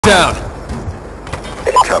Down.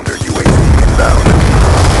 Counter UAV inbound.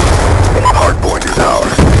 Hardpoint is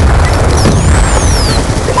ours.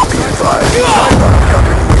 Be advised,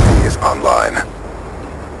 counter UAV is online.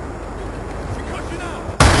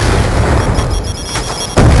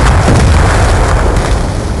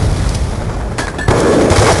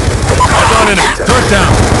 Eyes on enemy. Turret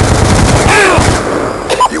down.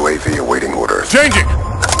 UAV awaiting orders. Changing.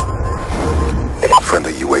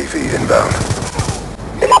 Friendly UAV inbound.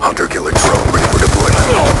 Hunter-killer drone ready for deployment.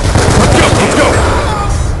 Let's go.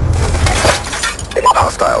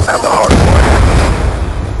 Hostiles have the hard point.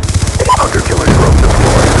 Hunter-killer drone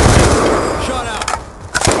deployed. Shot out.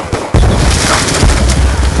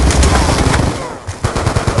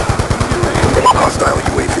 Hostile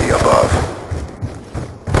UAV above.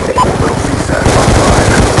 Orbital VSAT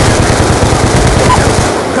online.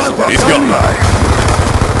 He's gone.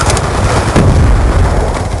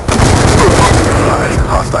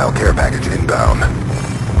 Hostile care package inbound.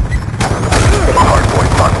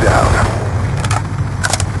 Hardpoint locked down.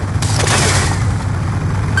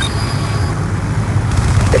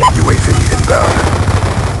 UAV inbound.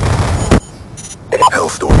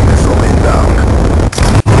 Hellstorm missile inbound.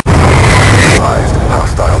 Advised,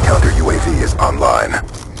 hostile counter UAV is online.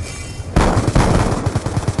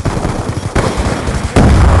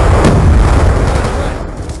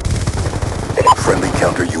 Friendly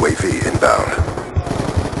counter UAV inbound.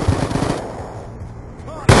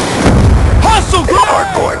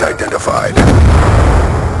 Hardpoint identified.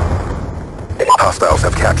 Hostiles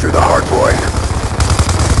have captured the hardpoint.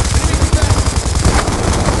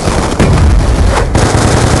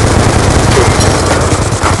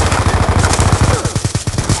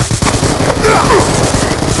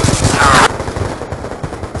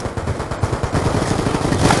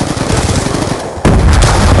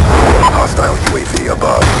 Hostile UAV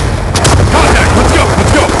above. Contact. Let's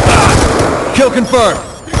go. Kill confirmed.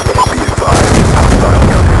 Be advised, hostile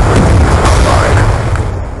counter UAV is online.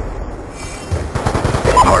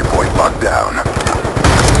 Hardpoint locked down.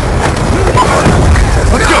 Hardpoint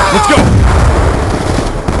contested. Let's go.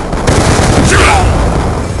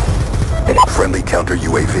 Friendly counter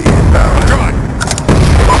UAV inbound. Come on.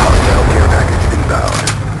 Hostile care package inbound.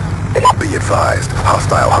 Be advised,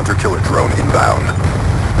 hostile hunter-killer drone inbound.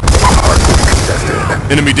 Hardpoint contested.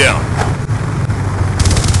 Enemy down.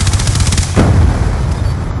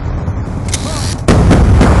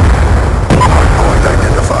 Hardpoint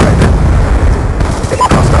identified.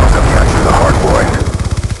 Hostiles have captured the hardpoint.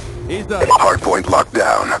 He's done. Hardpoint locked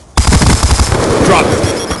down. Drop.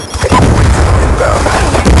 UAV inbound.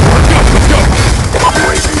 Let's go.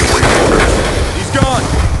 UAV awaiting orders. He's gone.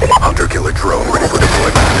 Hunter-killer drone ready for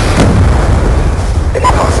deployment.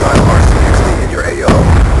 Hostile RCXD in your AO.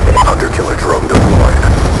 Hunter-killer drone deployed.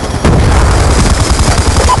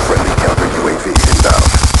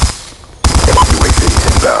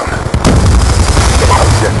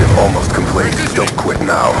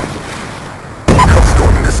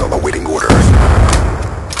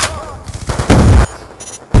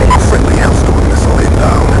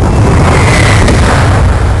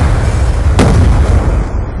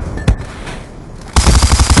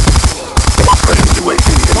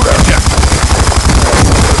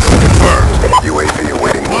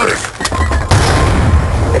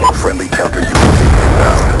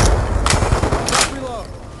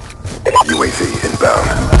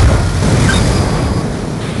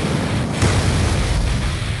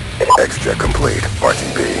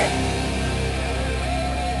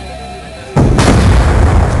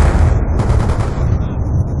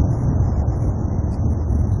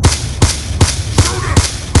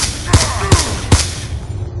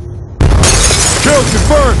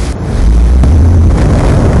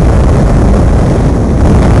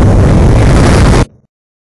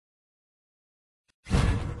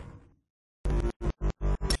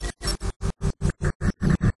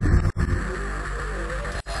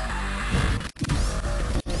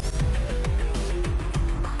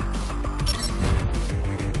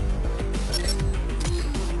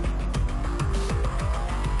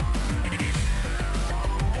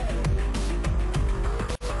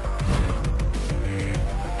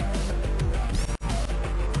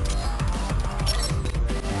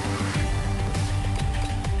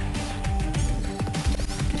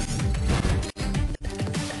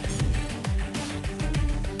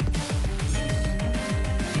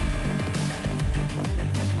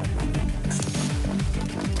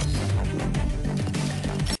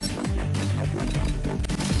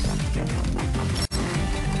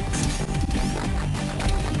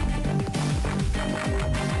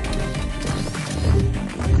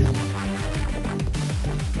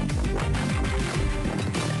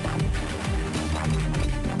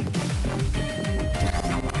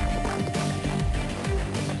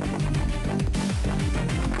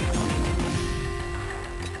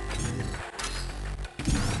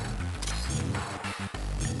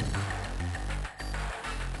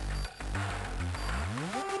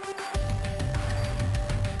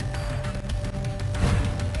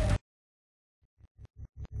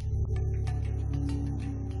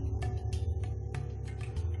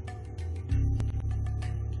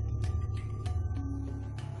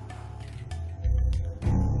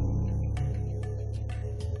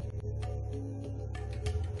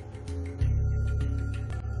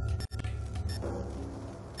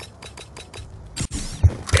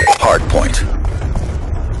 Hardpoint.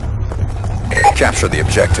 Capture the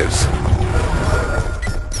objectives.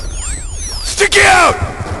 Sticky out!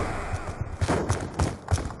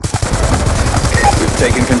 We've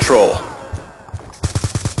taken control.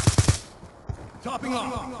 Topping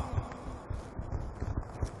off.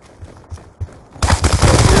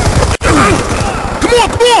 Come on,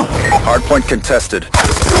 come on! Hardpoint contested.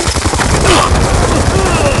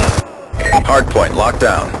 Hardpoint locked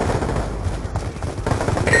down.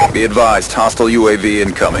 Be advised, hostile UAV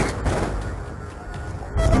incoming.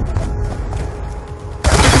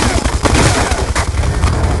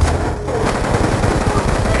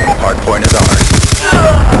 Hardpoint is ours.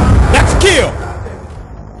 That's a kill!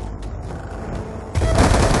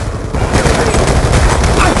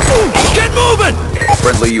 Get moving!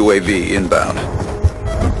 Friendly UAV inbound.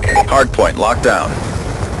 Hardpoint locked down.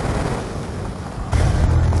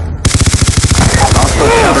 Hostile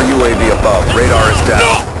counter UAV above. Radar is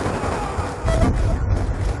down.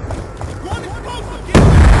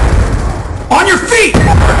 On your feet!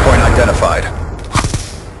 Hardpoint identified.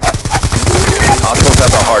 Hostiles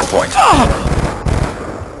have the hardpoint.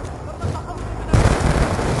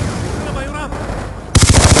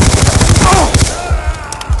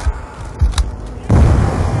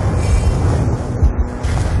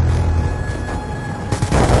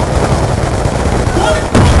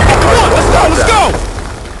 Let's go!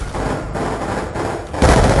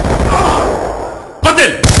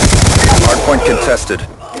 Hardpoint contested.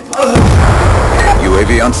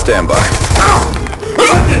 UAV on standby.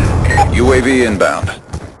 UAV inbound.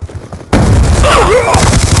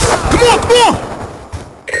 Come on, come on!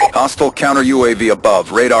 Hostile counter UAV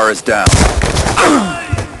above. Radar is down.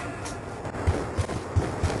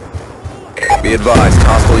 Be advised,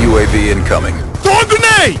 hostile UAV incoming. Throw a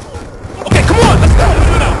grenade! Okay, come on, let's go!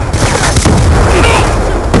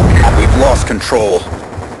 We've lost control.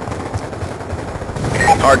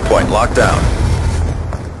 Hardpoint locked down.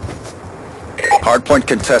 Hardpoint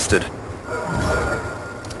contested.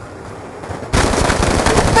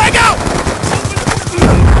 Frag out!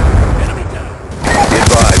 Be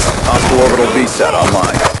advised, hostile orbital VSAT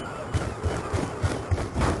online.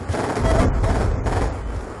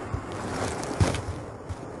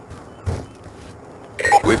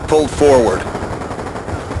 We've pulled forward.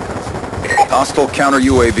 Hostile counter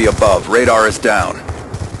UAV above. Radar is down.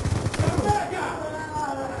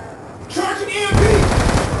 Charging EMP!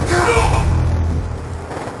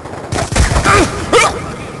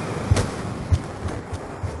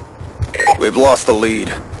 We've lost the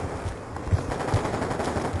lead.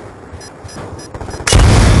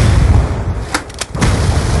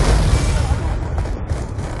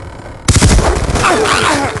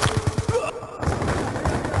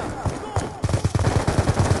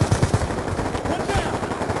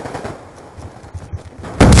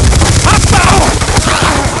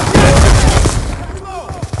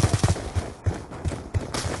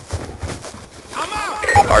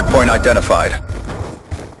 Hardpoint identified.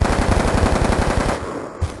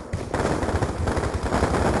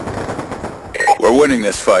 We're winning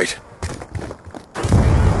this fight.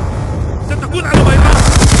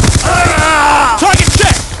 Target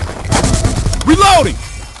check! Reloading!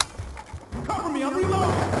 Cover me, I'm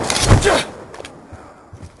reloading!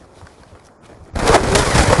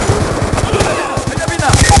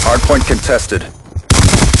 Hardpoint contested.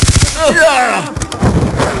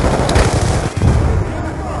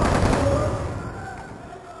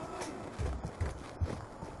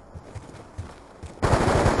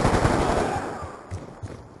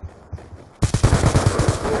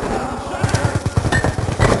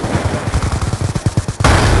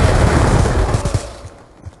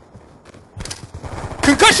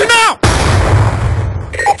 Concussion out!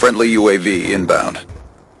 Friendly UAV inbound.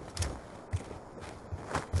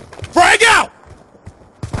 Frag out!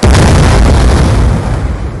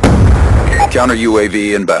 Counter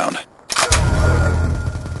UAV inbound.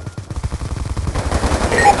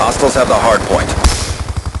 Hostiles have the hardpoint.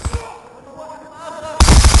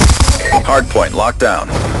 Hardpoint locked down.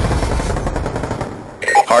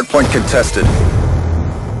 Hardpoint contested.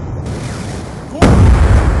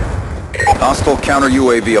 Hostile counter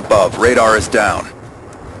UAV above. Radar is down.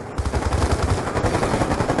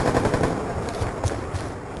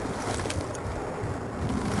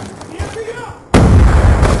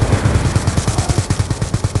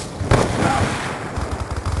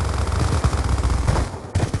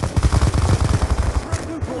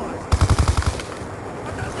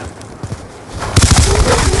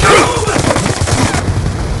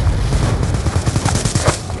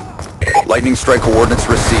 Lightning strike coordinates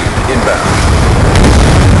received. Inbound.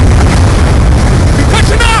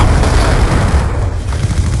 Concussion out!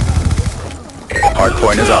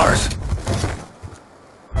 Hardpoint is ours.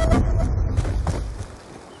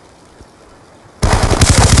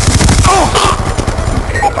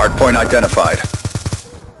 Hardpoint identified.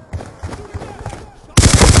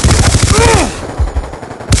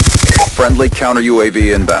 Friendly counter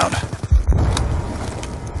UAV inbound.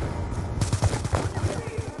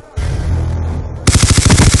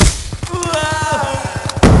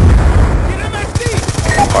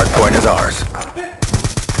 Hardpoint is ours.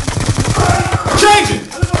 Changing!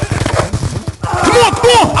 Come on,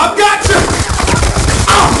 come on! I've got you!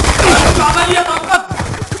 Come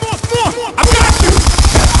on, come on! I've got you!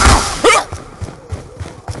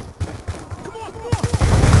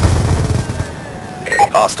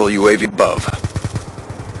 Hostile UAV above.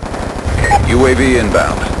 UAV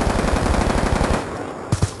inbound.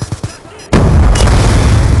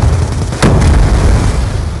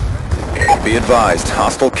 Be advised,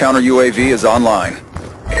 hostile counter UAV is online.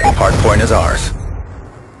 Hardpoint is ours.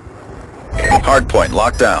 Hardpoint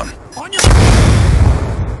locked down.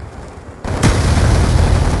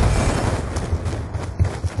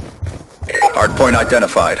 Hardpoint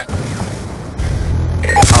identified.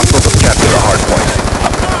 Hostiles have captured the hardpoint.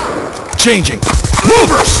 Changing!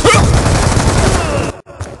 Movers!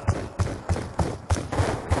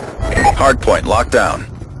 Hardpoint locked down.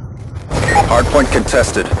 Hardpoint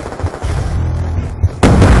contested.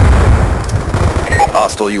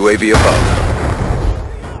 Hostile UAV above.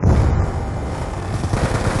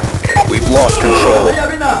 We've lost control.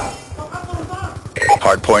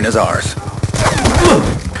 Hardpoint is ours.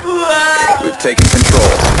 We've taken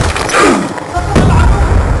control.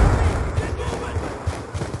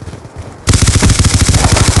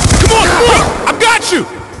 Come on, come on! I've got you!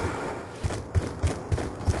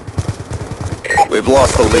 We've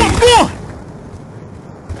lost the lead. Come on!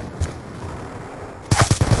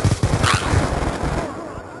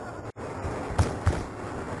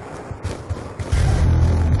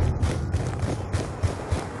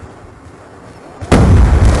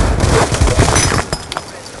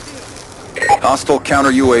 Hostile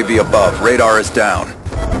counter UAV above. Radar is down.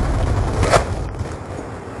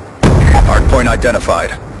 Hardpoint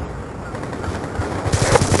identified.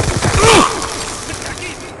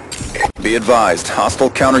 Be advised, hostile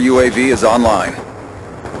counter UAV is online.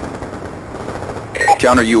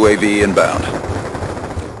 Counter UAV inbound.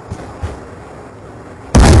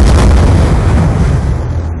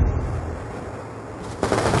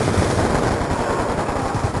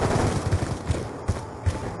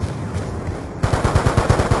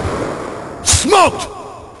 Smoked!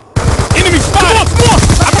 Enemy spotted! Come on!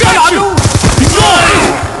 I've got you! He's gone!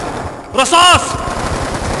 رصاص!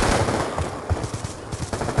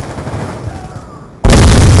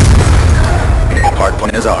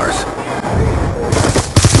 Hardpoint is ours.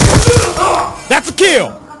 That's a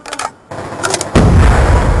kill!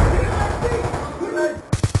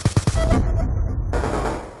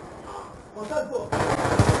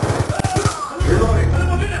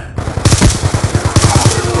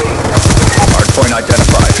 Hardpoint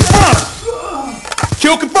identified. Confirmed!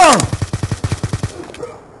 Kill confirmed!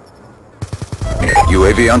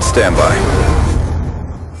 UAV on standby.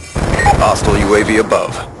 Hostile UAV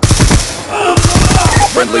above.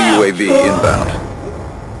 Friendly UAV inbound.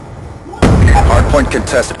 Hardpoint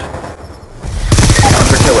contested.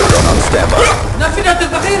 Hunter-killer drone on standby.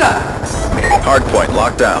 Hardpoint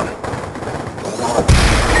locked down.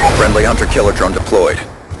 Friendly hunter-killer drone deployed.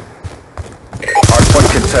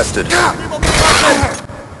 Hardpoint contested.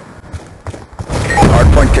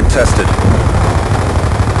 Hardpoint contested.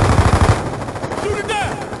 Shoot it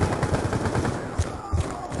down!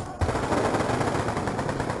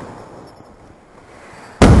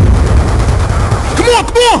 Come on,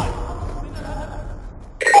 come on!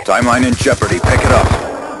 Timeline in jeopardy. Pick it up.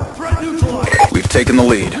 We've taken the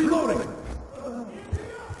lead.